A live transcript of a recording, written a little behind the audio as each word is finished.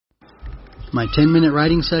my 10-minute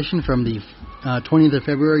writing session from the 20th of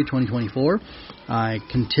February 2024. I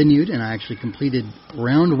continued, and I actually completed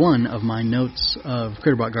round 1 of my notes of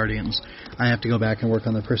Critterbot Guardians. I have to go back and work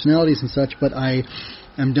on their personalities and such, but I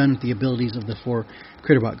am done with the abilities of the 4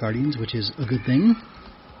 Critterbot Guardians, which is a good thing.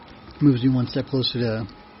 Moves me one step closer to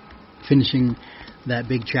finishing that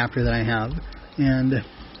big chapter that I have. And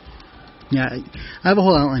yeah, I have a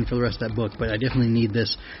whole outline for the rest of that book, but I definitely need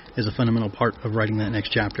this as a fundamental part of writing that next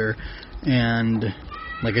chapter. And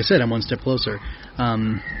like I said, I'm one step closer.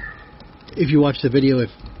 If you watch the video, if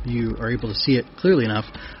you are able to see it clearly enough,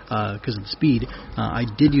 because of the speed, I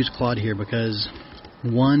did use Claude here because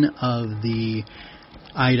one of the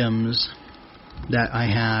items that I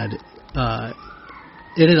had,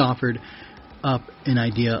 it had offered up an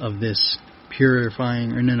idea of this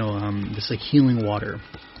purifying, this like healing water.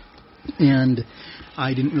 And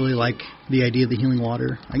I didn't really like the idea of the healing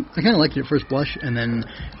water. I kind of liked it at first blush, and then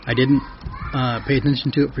I didn't pay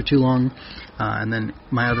attention to it for too long. And then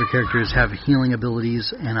my other characters have healing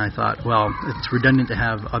abilities, and I thought, well, it's redundant to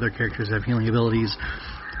have other characters have healing abilities.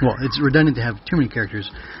 Well, it's redundant to have too many characters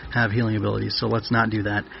have healing abilities, so let's not do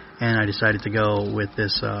that. And I decided to go with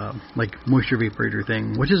this like moisture vaporator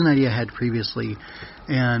thing, which is an idea I had previously.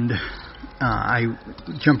 And I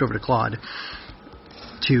jumped over to Claude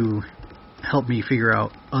to help me figure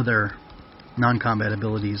out other non-combat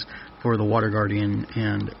abilities for the Water Guardian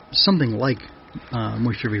and something like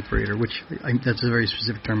moisture vaporator, which that's a very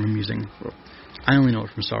specific term I'm using. I only know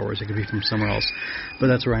it from Star Wars. It could be from somewhere else, but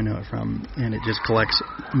that's where I know it from. And it just collects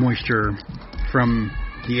moisture from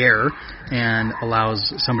the air and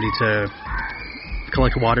allows somebody to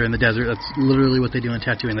collect water in the desert. That's literally what they do in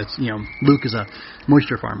Tatooine. That's, Luke is a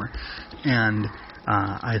moisture farmer, and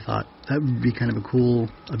I thought that would be kind of a cool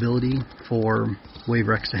ability for Wave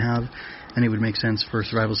Rex to have, and it would make sense for a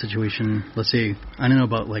survival situation. Let's say, I don't know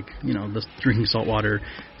about the drinking salt water.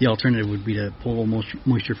 The alternative would be to pull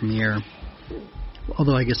moisture from the air.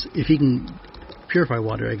 Although I guess if he can purify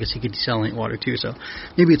water, I guess he could desalinate water too. So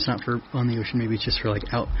maybe it's not for on the ocean. Maybe it's just for like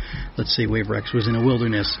out. Let's say Wave Rex was in a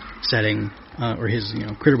wilderness setting, or his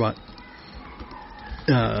Critterbot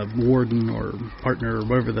warden or partner or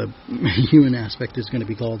whatever the human aspect is going to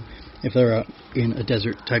be called. If they're out in a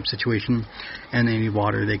desert type situation and they need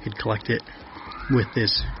water, they could collect it with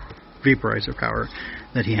this vaporizer power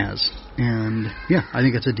that he has. And yeah, I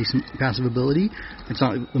think it's a decent passive ability. It's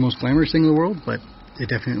not the most glamorous thing in the world, but it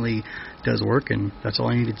definitely does work, and that's all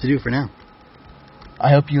I needed to do for now.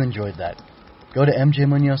 I hope you enjoyed that. Go to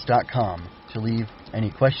mjmunoz.com to leave any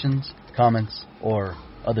questions, comments, or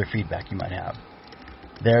other feedback you might have.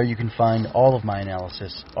 There you can find all of my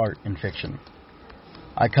analysis, art, and fiction.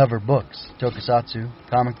 I cover books, tokusatsu,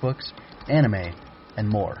 comic books, anime, and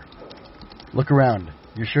more. Look around.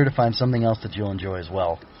 You're sure to find something else that you'll enjoy as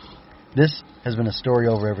well. This has been a Story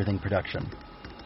Over Everything production.